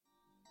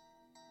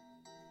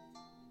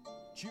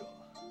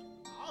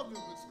I'll do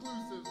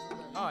exclusives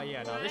today. Oh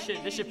yeah, no, this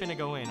shit finna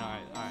go in. All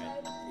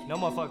right. No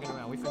more fucking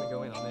around. We finna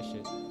go in on this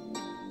shit.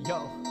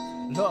 Yo,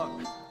 look.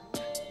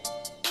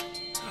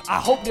 I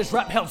hope this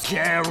rap helps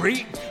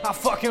Gary. I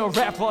fucking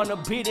rap on the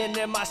beat and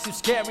it might seem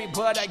scary,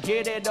 but I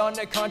get it on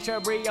the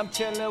contrary. I'm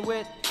chilling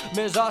with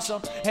Ms.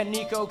 Awesome and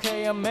Niko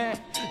Kma.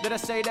 Did I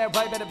say that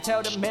right? Better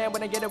tell the man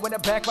when I get it with a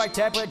back like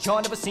that. But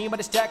y'all never seen but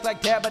it's stacked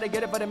like that. But I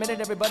get it for the minute.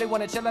 Everybody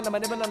wanna chill and I'm a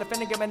nibble on the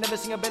finna give. I never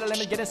seen a bit of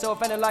lemon getting so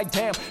offended like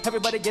damn.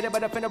 Everybody get it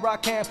but I finna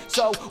rock cam.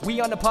 So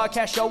we on the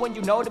podcast show and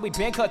you know that we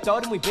been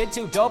cutthroat and we been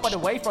too dope. But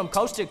away from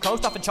coast to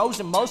coast, often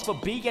chosen most for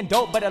being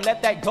dope. But I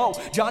let that go.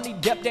 Johnny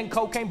Depp and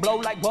cocaine blow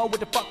like whoa, what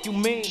the fuck you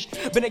mean?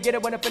 Better get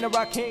it when I finna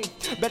rock king.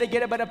 Better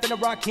get it but I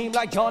finna rock king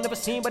like y'all never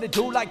seen. But a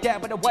dude like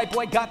that, but a white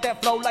boy got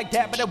that flow like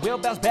that. But I will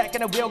bounce back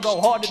and I will go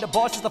harder. The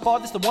boss is the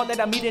farthest, the one that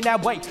I meet in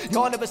that way.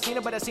 Y'all never seen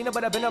it, but I seen it,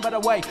 but I've been a better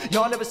way.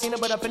 Y'all never seen it,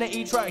 but I'm finna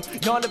eat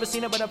right. Y'all never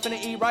seen it, but I'm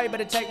finna eat right.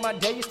 Better take my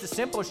day, it's the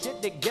simple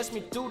shit that gets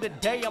me through the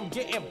day. I'm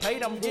getting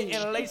paid, I'm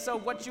getting late, so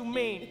what you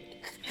mean?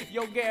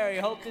 Yo, Gary,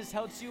 hope this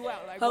helps you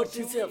out. Like, Hope what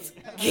you this helps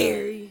mean?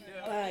 Gary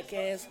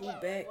podcast. We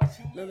back,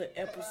 another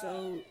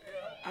episode.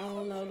 I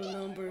don't know the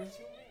number.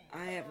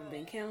 I haven't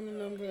been counting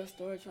the number. I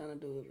started trying to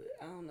do it,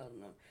 but I don't know the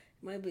number.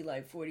 It might be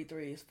like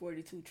 43. It's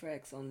 42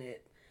 tracks on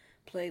that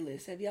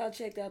playlist. Have y'all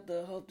checked out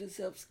the Hope This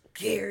Helps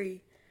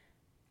Gary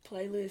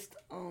playlist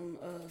on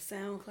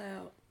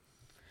SoundCloud?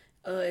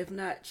 If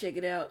not, check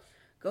it out.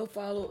 Go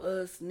follow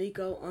us,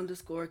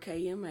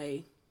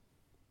 Niko_KMA.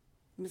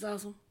 Miss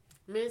Awesome?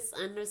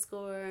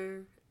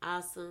 Miss_awesome,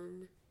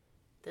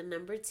 the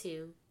number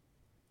 2,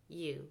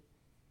 you,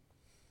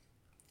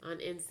 on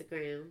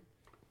Instagram.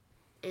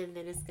 And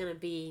then it's going to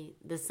be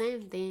the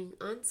same thing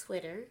on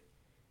Twitter.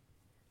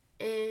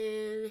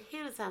 And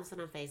Hannah Thompson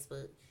on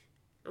Facebook.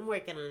 I'm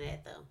working on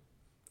that, though.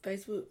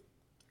 Facebook?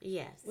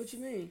 Yes. What you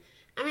mean?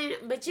 I mean,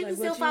 but you Like, can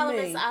still what you follow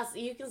mean? Miss Awesome.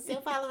 You can still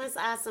follow Miss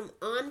Awesome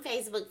on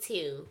Facebook,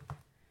 too.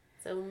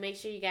 So make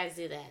sure you guys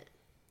do that.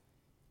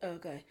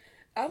 Okay.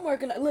 I'm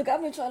working. Look,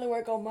 I've been trying to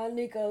work on my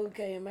Niko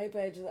KMA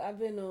pages. I've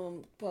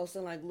been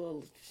posting like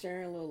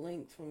sharing little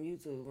links from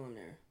YouTube on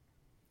there.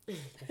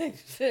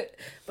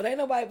 But ain't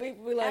nobody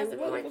people be like, How's it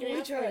been what working we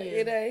out for try? you?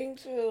 It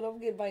ain't true. I'm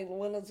getting like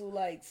 1 or 2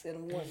 likes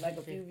and like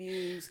a few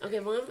views. Okay,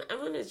 well, I'm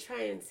going to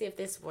try and see if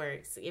this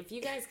works. If you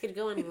guys could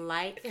go and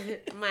like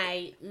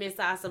my Miss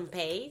Awesome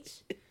page.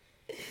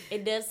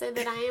 It does say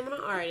that I am an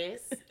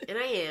artist, and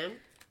I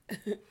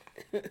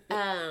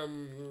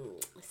am.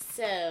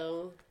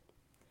 So,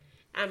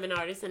 I'm an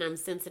artist, and I'm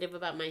sensitive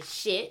about my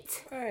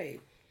shit.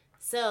 Right.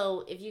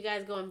 So, if you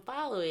guys go and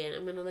follow it,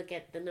 I'm going to look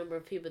at the number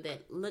of people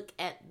that look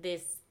at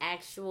this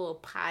actual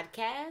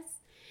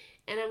podcast,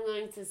 and I'm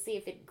going to see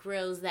if it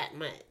grows that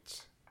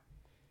much.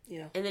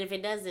 Yeah. And then if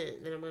it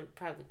doesn't, then I'm going to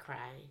probably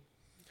cry.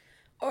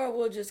 Or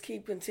we'll just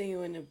keep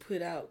continuing to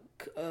put out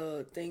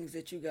things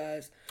that you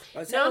guys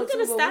are No, I'm telling going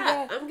to to, but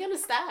stop. I'm going to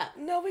stop.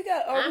 No, we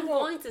got... I'm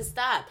going to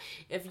stop.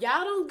 If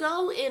y'all don't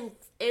go and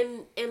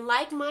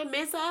like my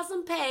Miss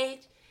Awesome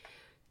page,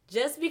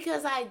 just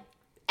because I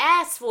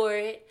asked for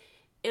it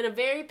in a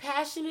very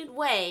passionate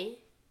way,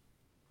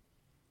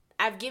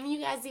 I've given you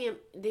guys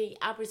the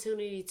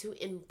opportunity to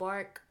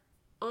embark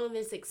on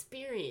this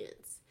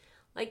experience.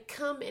 Like,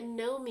 come and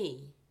know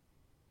me.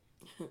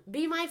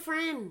 Be my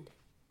friend.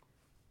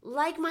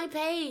 Like my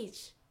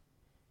page.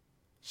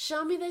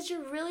 Show me that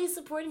you're really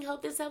supporting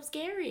Hope This Helps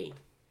Gary.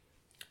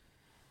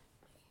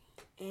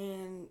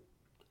 And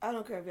I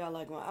don't care if y'all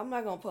like my... I'm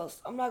not going to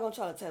post... I'm not going to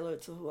try to tailor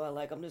it to who I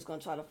like. I'm just going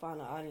to try to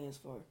find an audience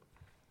for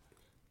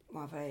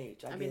my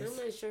page, I mean, guess. I'm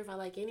not sure if I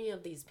like any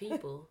of these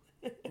people,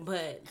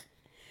 but...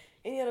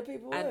 Any other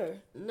people were?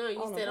 No,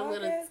 you on said the I'm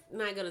podcast?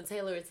 not gonna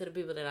tailor it to the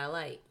people that I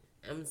like.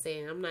 I'm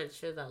saying I'm not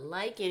sure that I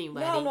like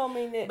anybody. No, I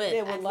mean that, but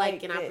that would I'd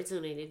like an that.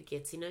 opportunity to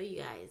get to know you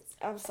guys.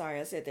 I'm sorry,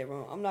 I said that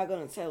wrong. I'm not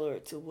gonna tailor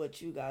it to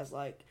what you guys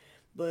like,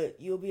 but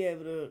you'll be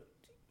able to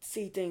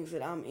see things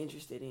that I'm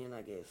interested in.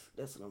 I guess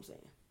that's what I'm saying.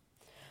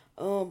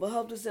 But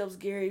Hope This Helps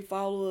Gary.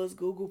 Follow us: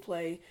 Google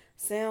Play,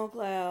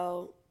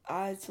 SoundCloud,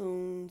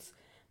 iTunes,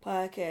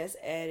 Podcast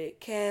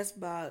Addict,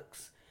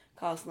 Castbox.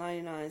 Costs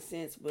 99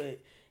 cents, but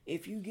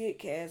if you get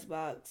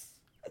Castbox,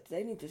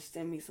 they need to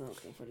send me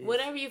something for this.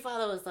 Whatever you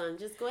follow us on,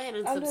 just go ahead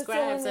and I'm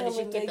subscribe so that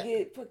you can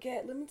get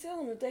let me tell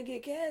them, if they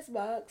get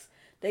Castbox,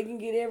 they can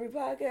get every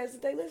podcast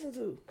that they listen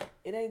to.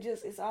 It ain't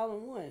just, it's all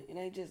in one. It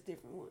ain't just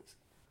different ones.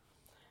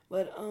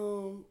 But,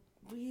 where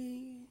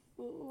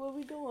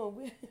we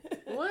going?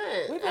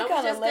 What? We've been I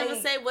was just late. going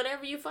to say,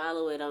 whatever you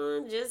follow it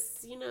on,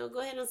 just, go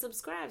ahead and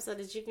subscribe so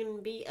that you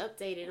can be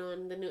updated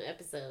on the new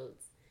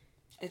episodes.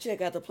 And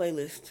check out the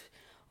playlist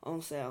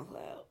on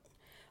SoundCloud.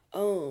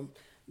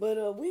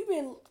 But we've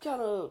been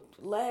kind of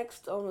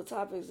laxed on the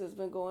topics that's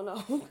been going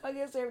on. I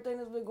guess everything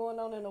that's been going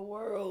on in the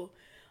world.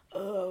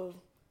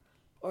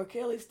 R.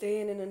 Kelly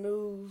staying in the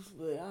news,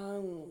 but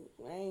I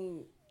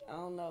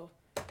don't know.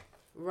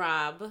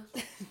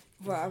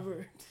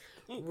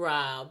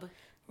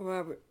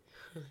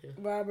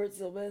 Robert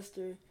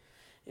Sylvester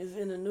is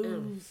in the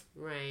news.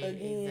 Right,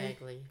 again.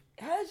 exactly.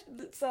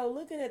 So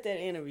looking at that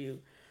interview,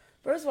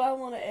 First of all, I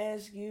want to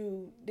ask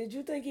you, did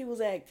you think he was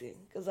acting?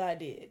 Because I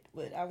did,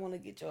 but I want to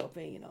get your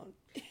opinion on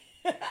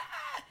it.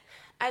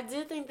 I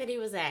did think that he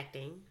was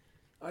acting.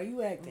 Are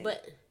you acting?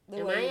 But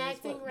am I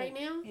acting right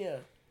now? Yeah.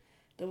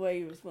 The way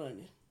you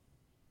responded.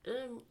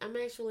 I'm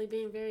actually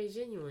being very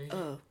genuine.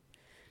 Oh.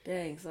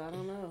 Dang, so I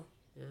don't know.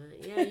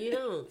 Yeah, you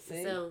don't.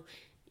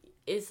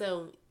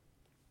 So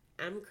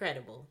I'm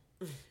credible.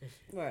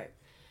 Right.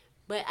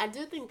 But I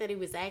do think that he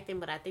was acting,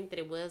 but I think that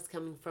it was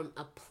coming from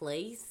a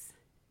place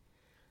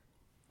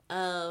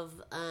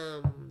of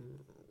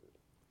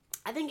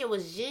I think it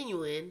was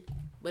genuine,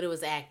 but it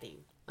was acting.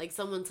 Like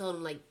someone told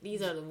him, like,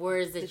 these are the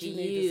words that you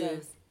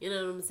use. You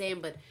know what I'm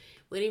saying? But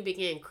when he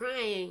began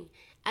crying,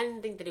 I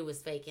didn't think that he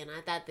was faking.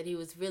 I thought that he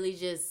was really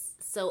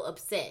just so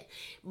upset.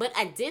 But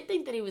I did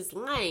think that he was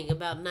lying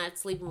about not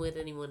sleeping with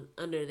anyone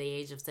under the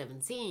age of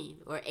 17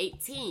 or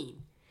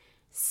 18.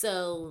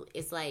 So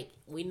it's like,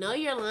 we know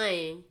you're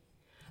lying,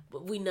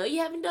 but we know you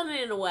haven't done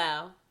it in a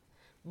while.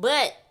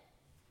 But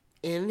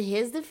in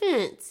his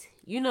defense,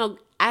 you know,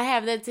 I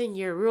have that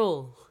 10-year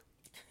rule.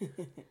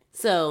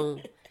 So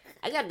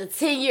I got the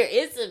 10-year,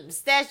 it's a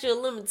statute of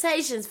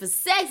limitations for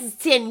sex is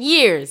 10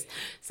 years.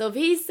 So if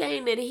he's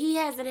saying that he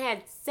hasn't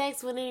had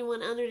sex with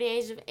anyone under the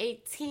age of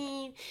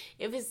 18,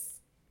 if it's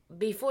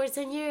before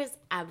 10 years,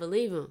 I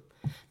believe him.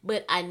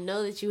 But I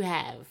know that you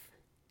have.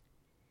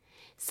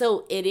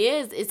 So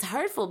it's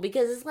hurtful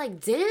because it's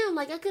like, damn,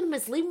 like I could have been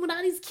sleeping with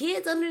all these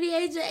kids under the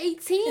age of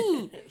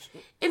 18.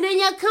 And then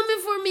y'all coming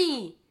for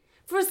me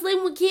for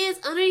sleeping with kids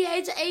under the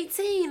age of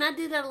 18. I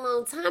did that a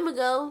long time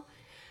ago.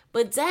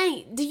 But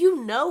dang, do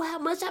you know how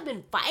much I've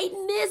been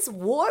fighting this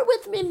war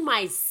within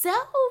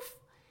myself?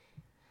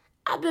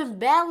 I've been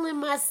battling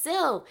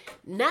myself,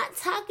 not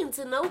talking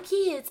to no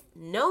kids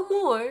no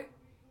more.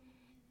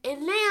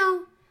 And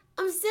now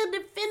I'm still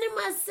defending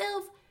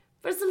myself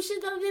for some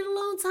shit that I did a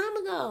long time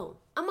ago.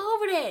 I'm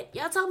over that.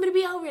 Y'all told me to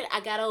be over it.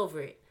 I got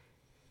over it.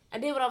 I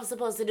did what I was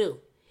supposed to do.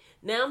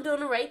 Now I'm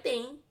doing the right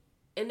thing.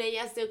 And then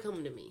y'all still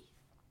coming to me.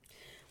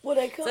 Well,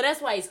 So that's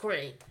why he's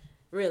crying.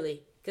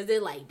 Really. Because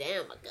they're like,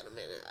 damn, I could have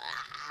been.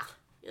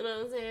 You know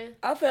what I'm saying?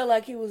 I felt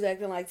like he was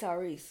acting like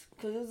Tyrese.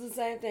 Because it was the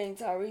same thing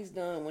Tyrese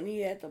done when he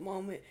had the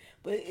moment.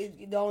 But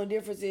the only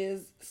difference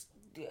is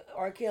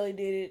R. Kelly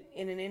did it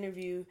in an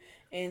interview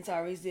and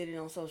Tyrese did it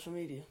on social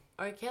media.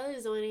 R. Kelly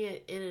is doing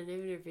it in an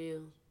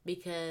interview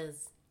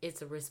because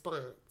it's a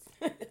response.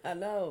 I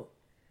know.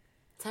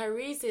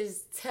 Tyrese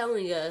is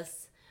telling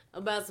us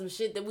about some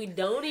shit that we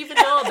don't even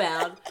know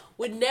about,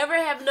 would never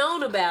have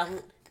known about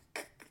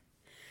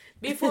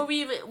before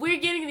we're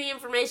getting the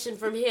information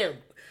from him.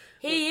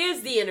 He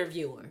is the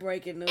interviewer.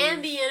 Breaking news.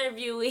 And the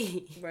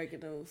interviewee. Breaking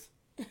news.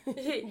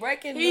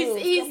 Breaking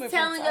news. He's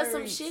telling us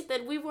some shit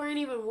that we weren't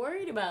even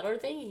worried about or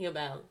thinking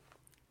about.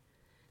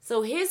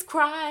 So his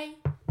cry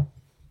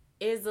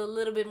is a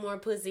little bit more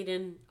pussy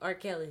than R.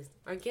 Kelly's.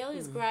 R.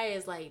 Kelly's cry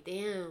is like,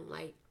 damn,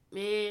 like,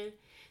 man,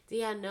 do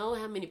y'all know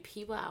how many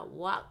people I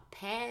walked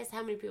past?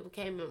 How many people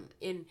came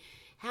in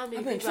how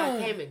many people I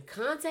came in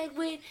contact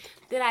with?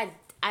 That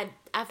I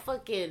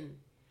fucking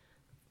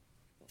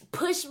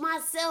pushed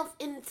myself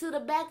into the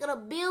back of the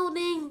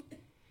building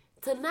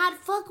to not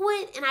fuck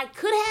with, and I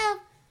could have.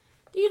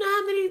 Do you know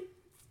how many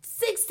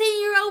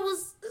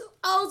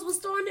 16-year-olds was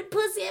throwing their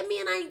pussy at me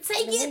and I ain't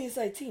take it? When you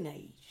say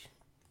teenage.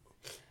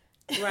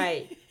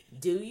 Right.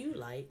 Do you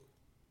like?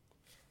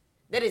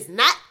 That is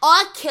not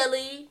R.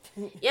 Kelly.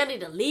 Y'all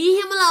need to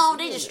leave him alone.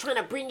 They just trying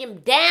to bring him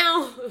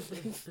down.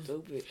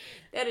 Stupid.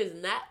 That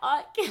is not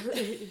R.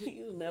 Kelly.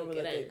 You never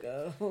let that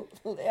go.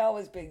 They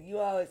always pick. You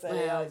always say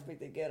they always pick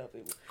the ghetto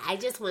people. I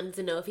just wanted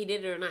to know if he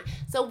did it or not.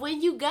 So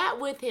when you got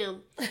with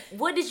him,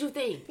 what did you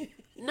think?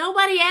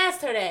 Nobody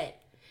asked her that.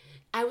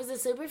 I was a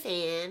super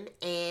fan,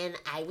 and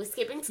I was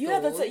skipping school. You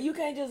have to. You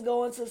can't just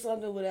go into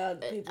something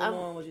without people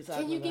knowing what you're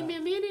talking about. Can you give me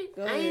a minute?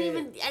 Go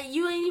ahead.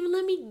 You ain't even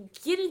let me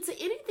get into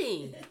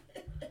anything.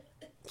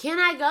 Can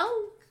I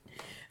go?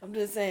 I'm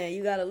just saying,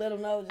 you gotta let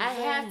them know. I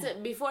have to,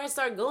 before I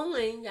start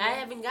going, I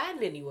haven't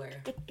gotten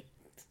anywhere.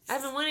 I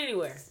haven't went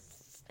anywhere.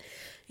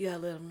 You gotta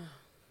let them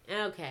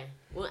know. Okay.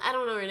 Well, I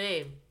don't know her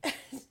name.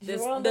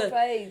 Geronda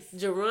Face.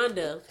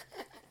 Geronda.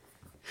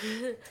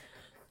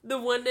 The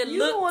one that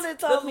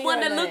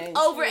looked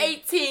over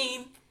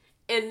 18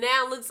 and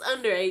now looks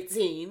under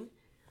 18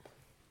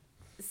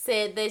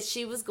 said that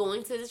she was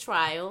going to the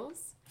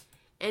trials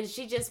and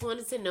she just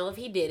wanted to know if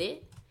he did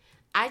it.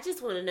 I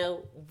just want to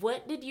know,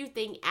 what did you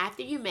think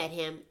after you met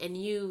him and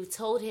you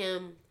told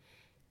him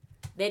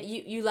that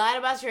you lied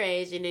about your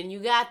age, and then you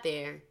got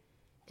there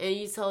and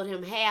you told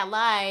him, hey, I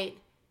lied.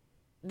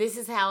 This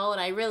is how old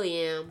I really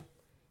am.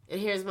 And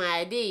here's my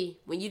ID.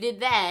 When you did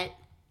that,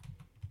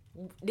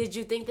 did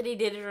you think that he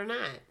did it or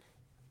not?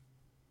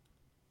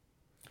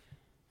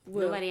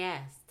 Well, nobody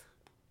asked.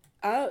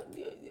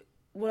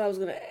 What I was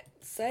going to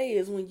say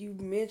is, when you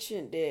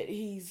mentioned that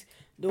he's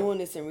doing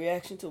this in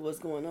reaction to what's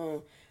going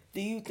on, do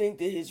you think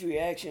that his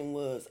reaction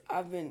was,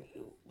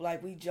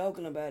 we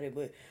joking about it,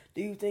 but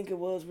do you think it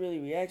was really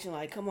reaction?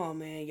 Like, come on,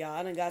 man, y'all,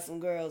 I done got some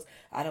girls.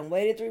 I done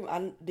waited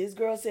this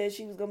girl said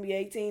she was going to be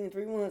 18 in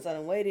 3 months. I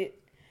done waited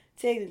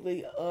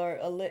technically are,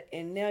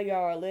 and now y'all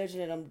are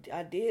alleging that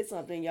I did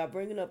something. Y'all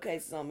bringing up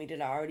cases on me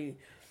that I already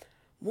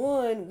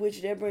won,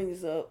 which that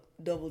brings up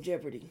double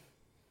jeopardy.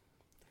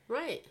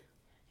 Right.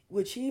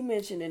 Which he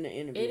mentioned in the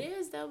interview. It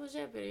is double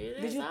jeopardy.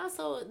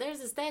 There's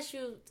a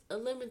statute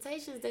of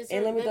limitations that's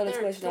and let me throw this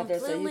question out there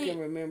so you can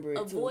remember it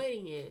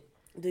avoiding it.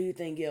 Do you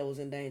think Gayle was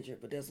in danger?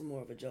 But that's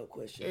more of a joke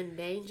question. In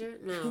danger?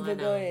 No, but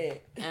go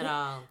ahead. At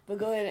all. But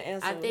go ahead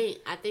and answer.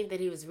 I think that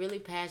he was really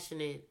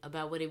passionate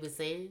about what he was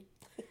saying.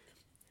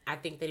 I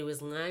think that he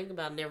was lying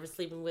about never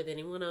sleeping with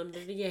anyone under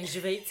the age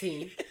of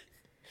 18.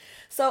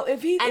 So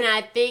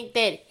I think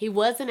that he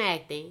wasn't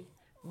acting,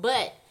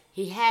 but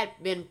he had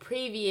been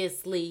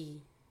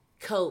previously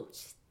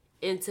coached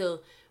into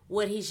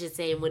what he should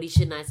say and what he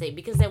should not say.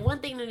 Because that one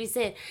thing that he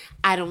said,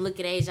 I don't look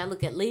at age, I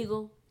look at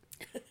legal.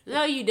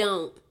 No, you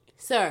don't,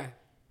 sir.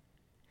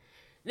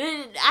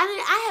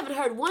 I haven't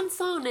heard one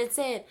song that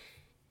said,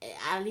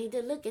 I need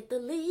to look at the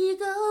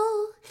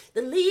legal.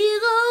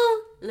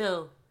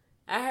 No,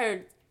 I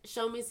heard,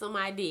 show me some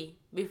ID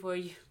before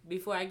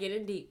I get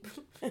in deep.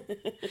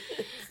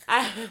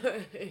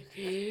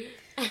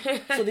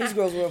 So these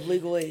girls were of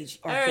legal age.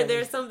 I heard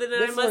there's something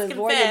that I must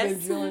confess. Been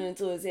drilling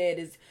into his head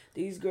is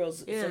these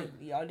girls. Yeah.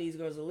 All these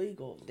girls are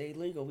legal. They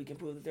legal. We can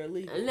prove that they're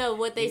legal. No,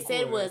 what they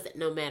said was,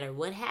 no matter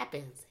what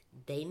happens,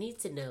 they need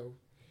to know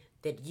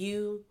that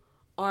you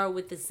are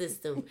with the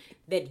system.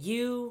 That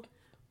you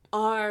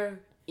are,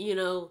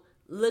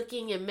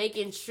 looking and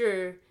making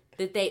sure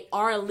that they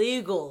are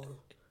legal.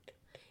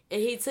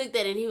 And he took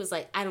that and he was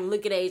like, I don't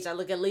look at age, I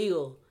look at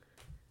legal.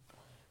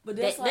 But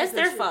that's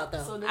their fault,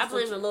 though. So I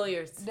blame the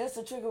lawyers. That's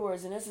the trigger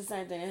words, and that's the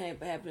same thing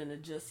that happened in the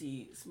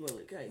Jussie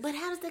Smollett case. But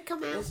how does that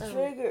come out? It's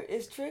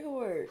trigger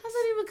words. How does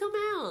that even come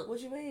out? What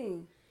you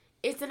mean?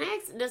 It's an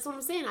accident. That's what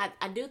I'm saying.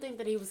 I do think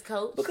that he was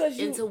coached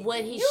into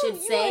what he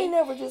should say. You ain't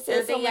never just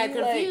said something. I got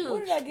confused. Like,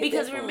 where did I get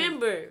because that from?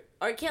 remember,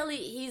 R. Kelly,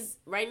 he's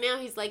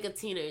like a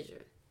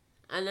teenager.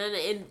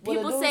 And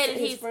people say that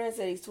his friend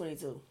said he's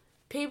 22.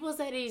 People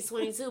say that he's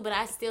 22, but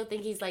I still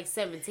think he's like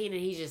 17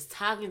 and he's just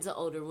talking to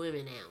older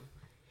women now.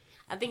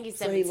 I think he's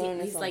 17.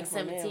 He's like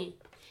 17.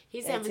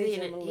 He's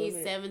 17.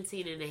 He's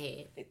 17 and a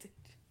half.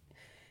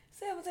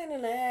 17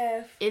 and a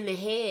half. In the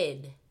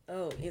head.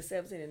 Oh, he's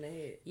 17 in the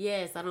head.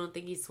 Yes, I don't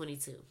think he's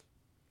 22.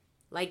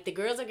 Like, the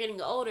girls are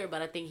getting older,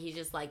 but I think he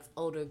just likes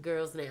older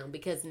girls now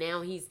because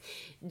now he's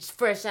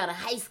fresh out of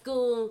high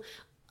school.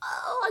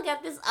 Oh, I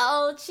got this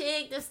old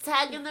chick that's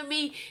talking to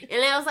me.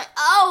 And I was like,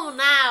 oh,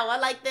 now I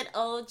like that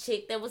old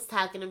chick that was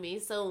talking to me.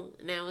 So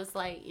now it's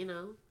like,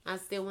 I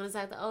still want to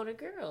talk to older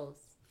girls.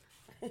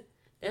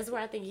 That's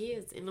where I think he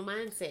is in the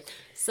mindset.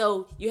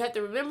 So you have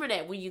to remember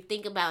that when you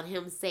think about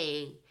him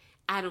saying,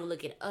 I don't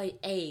look at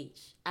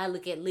age, I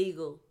look at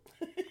legal.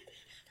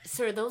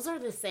 Sir, those are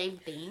the same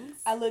things.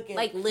 I look at...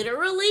 Like,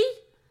 literally,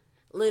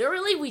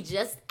 we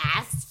just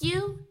asked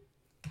you,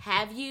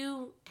 have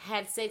you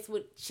had sex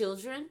with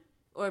children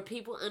or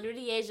people under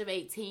the age of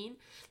 18?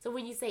 So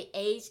when you say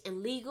age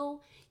and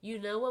legal, you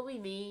know what we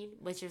mean,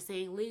 but you're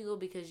saying legal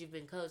because you've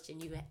been coached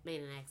and you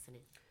made an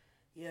accident.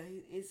 Yeah,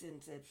 it's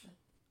Inception.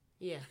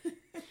 Yeah.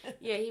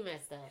 Yeah, he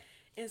messed up.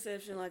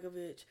 Inception like a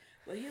bitch.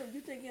 But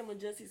you think him and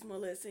Jussie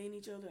Smollett seeing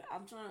each other?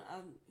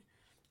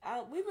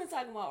 We've been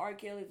talking about R.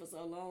 Kelly for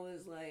so long.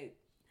 It's like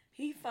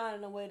he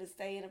finding a way to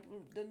stay in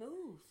the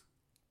news.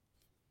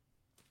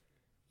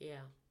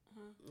 Yeah.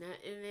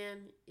 And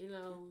then,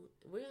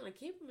 we're going to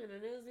keep him in the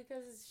news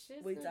because it's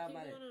shit's going to keep going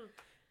on.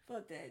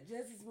 Fuck that.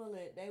 Jussie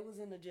Smollett, they was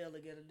in the jail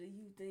together. Do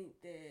you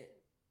think that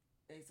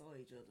they saw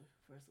each other,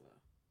 first of all?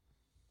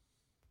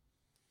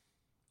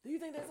 Do you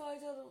think they saw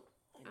each other?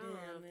 I don't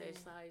know if they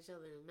saw each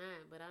other or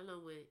not, but I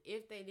know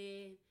if they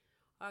did,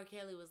 R.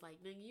 Kelly was like,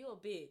 nigga, you a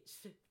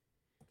bitch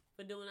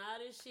for doing all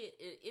this shit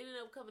and ended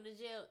up coming to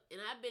jail. And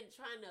I've been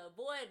trying to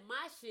avoid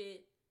my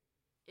shit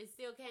and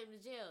still came to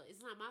jail. It's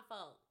not my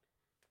fault.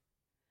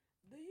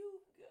 Do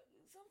you...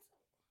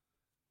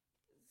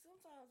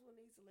 Sometimes when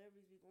these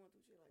celebrities be going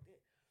through shit like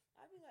that,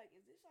 I be like,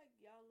 is this like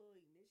y'all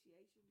little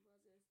initiation?